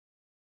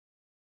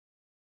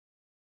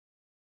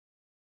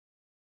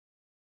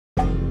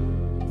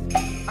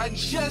I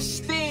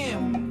just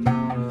am.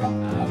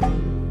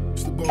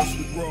 It's the boss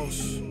with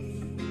Ross.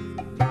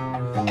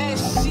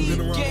 SC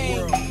Been around gang.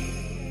 the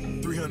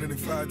world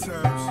 305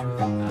 times.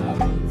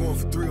 Going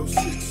for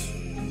 306.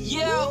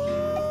 Yeah.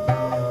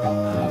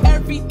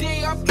 Every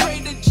day I pray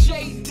to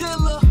J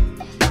Dilla.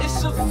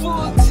 It's a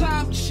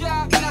full-time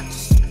job not to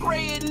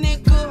spray a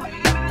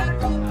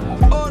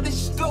nigga. All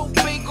this dope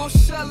ain't gon'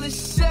 sell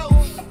itself.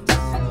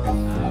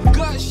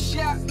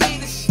 Gunshot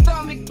made his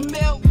stomach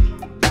melt.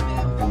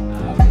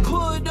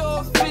 Put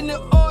off in the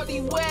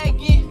Audi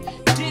wagon.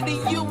 Did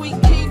a U, he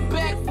came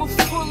back with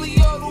fully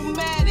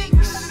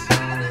automatics.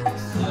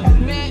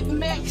 Mad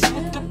Max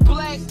with the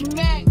black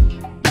Mac.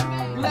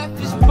 Left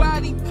his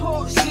body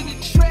parts in a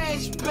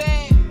trash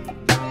bag.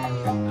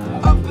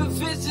 Up in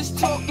visits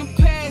talking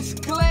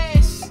past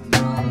glass.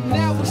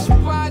 Now it's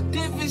spot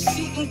divots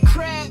eating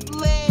crab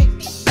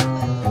legs.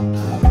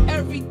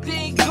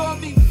 Everything gon'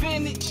 be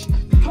vintage.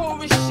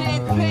 Pouring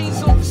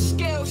champagnes over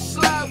scale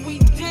slide, we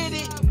did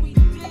it.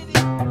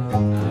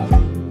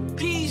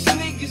 These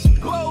niggas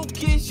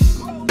bogus.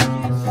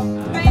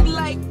 They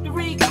like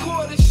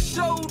 3/4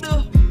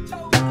 soda.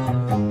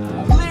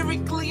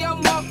 Lyrically,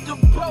 I'm off the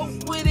boat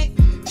with it.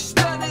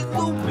 Studded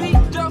Louis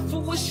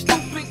duffel with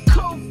stupid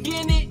coke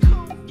in it.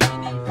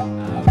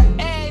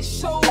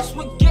 Assholes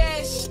with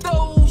gas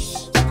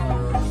stoves.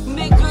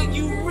 Nigga,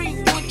 you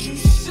reap what you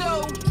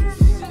sow.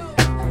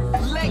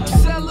 Lex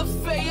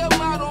LFA,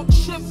 I'm out on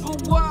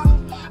Chippewa.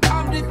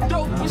 I'm the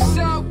dopest,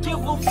 I don't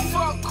give a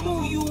fuck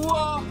who you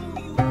are.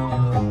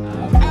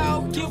 I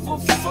don't give a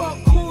fuck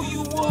who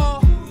you are.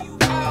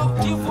 I don't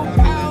give a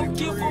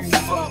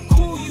fuck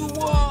who you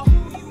are.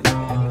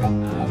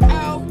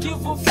 I don't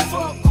give a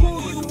fuck who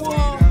you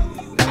are.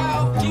 I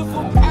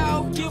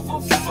don't give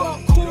a fuck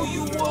who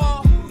you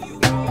are.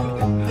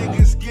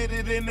 Niggas get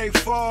it and they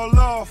fall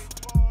off.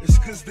 It's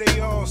cause they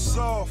all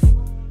soft.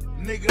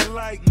 Nigga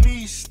like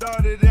me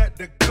started at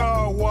the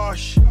car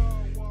wash.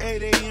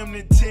 8 a.m.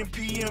 to 10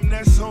 p.m.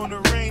 that's on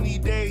a rainy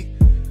day.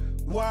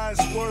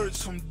 Wise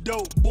words from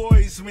dope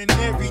boys mean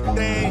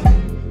everything.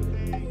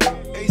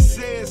 They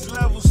say it's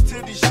levels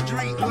to the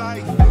street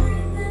life.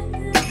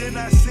 Then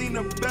I seen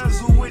a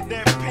bezel with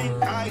that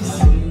pink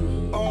ice.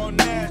 All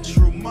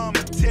natural,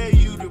 mama tell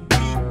you to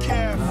be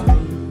careful.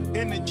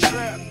 In the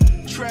trap,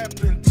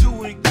 trapping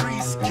to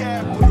increase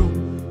capital.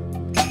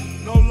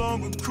 No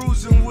longer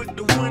cruising with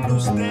the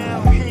windows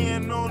down.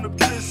 Hand on the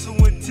pistol,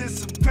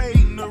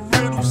 anticipating the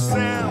riddle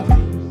sound.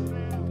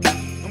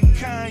 I'm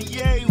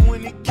Kanye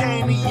when it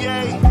came to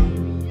Ye.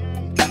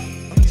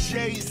 I'm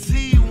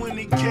Jay-Z when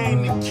it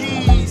came to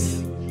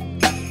keys.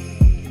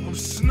 I'm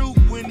Snoop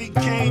when it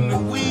came to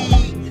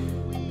weed.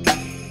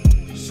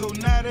 So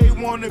now they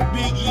wanna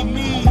biggie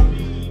me.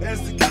 As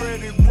the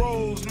credit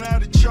rolls, now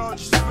the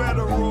charge is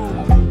federal.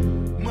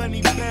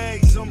 Money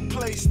bags I'm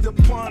placed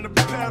upon a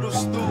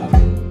pedestal.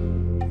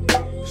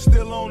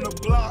 Still on the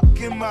block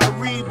in my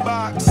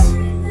Reeboks.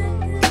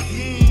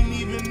 You ain't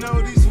even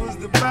know these was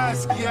the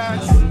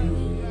Basquiat's.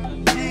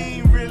 You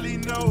ain't really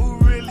know who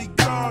really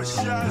called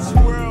shots.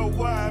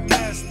 Worldwide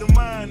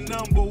mastermind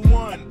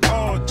 #1,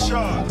 all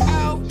charts.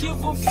 I don't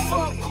give a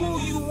fuck who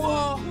you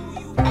are.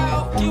 I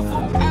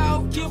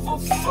don't give a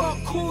fuck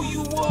who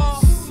you are.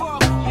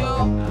 Fuck yo.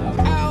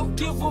 I don't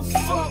give a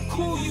fuck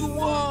who you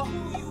are.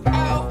 I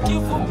don't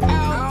give a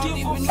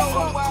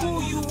fuck who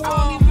you are.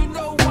 I don't even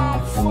know why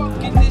I'm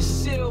fucking this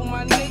seal,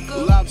 my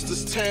nigga.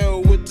 Lobster's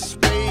tail with the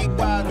spade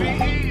bottle.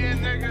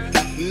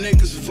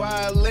 Niggas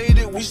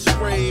violated, we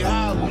spray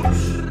hollow.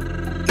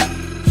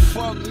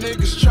 Fuck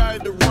niggas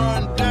tried to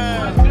run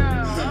down.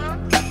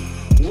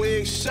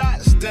 Wig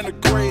shots, then a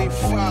grave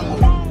follow.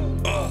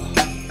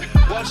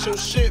 Watch your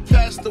shit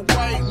past the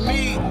white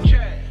meat.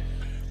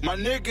 My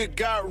nigga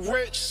got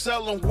rich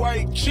selling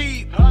white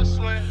cheap.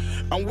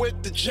 I'm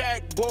with the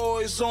Jack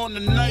boys on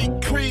the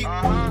night creep.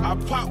 I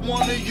pop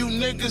one of you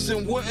niggas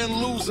and wouldn't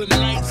lose a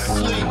night's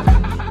sleep.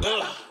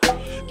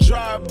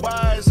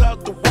 Drive-bys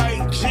out the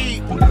white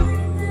Jeep.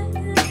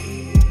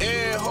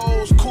 Air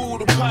holes cool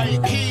the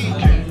pipe heat.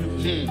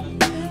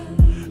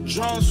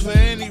 Drums for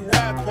any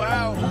rapper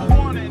out.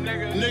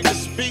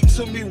 Niggas speak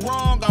to me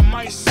wrong, I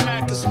might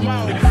smack his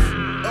mouth.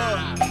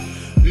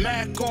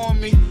 Mac on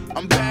me,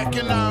 I'm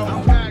backing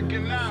out.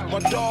 My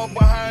dog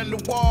behind the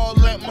wall,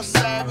 let my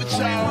savage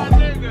out.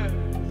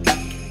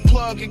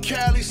 Plug and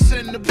Cali,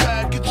 send the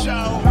package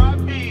out.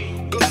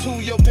 Go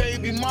to your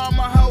baby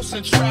mama house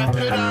and trap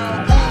it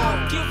out. I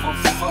don't give a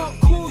fuck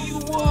who you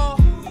are.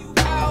 I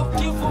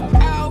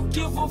don't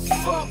give a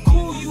fuck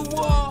who you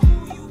are.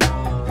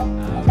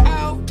 I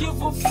don't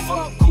give a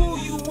fuck who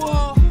you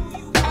are.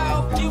 I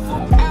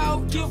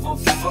don't give a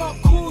fuck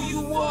who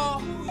you are.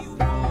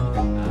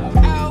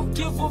 I don't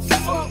give a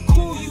fuck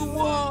who you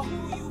are.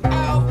 I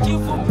don't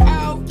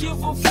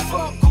give a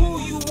fuck who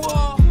you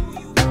are.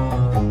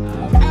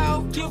 I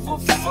don't give a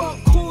fuck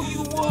who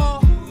you are.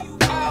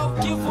 I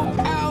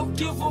don't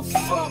give a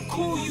fuck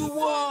who you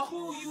are.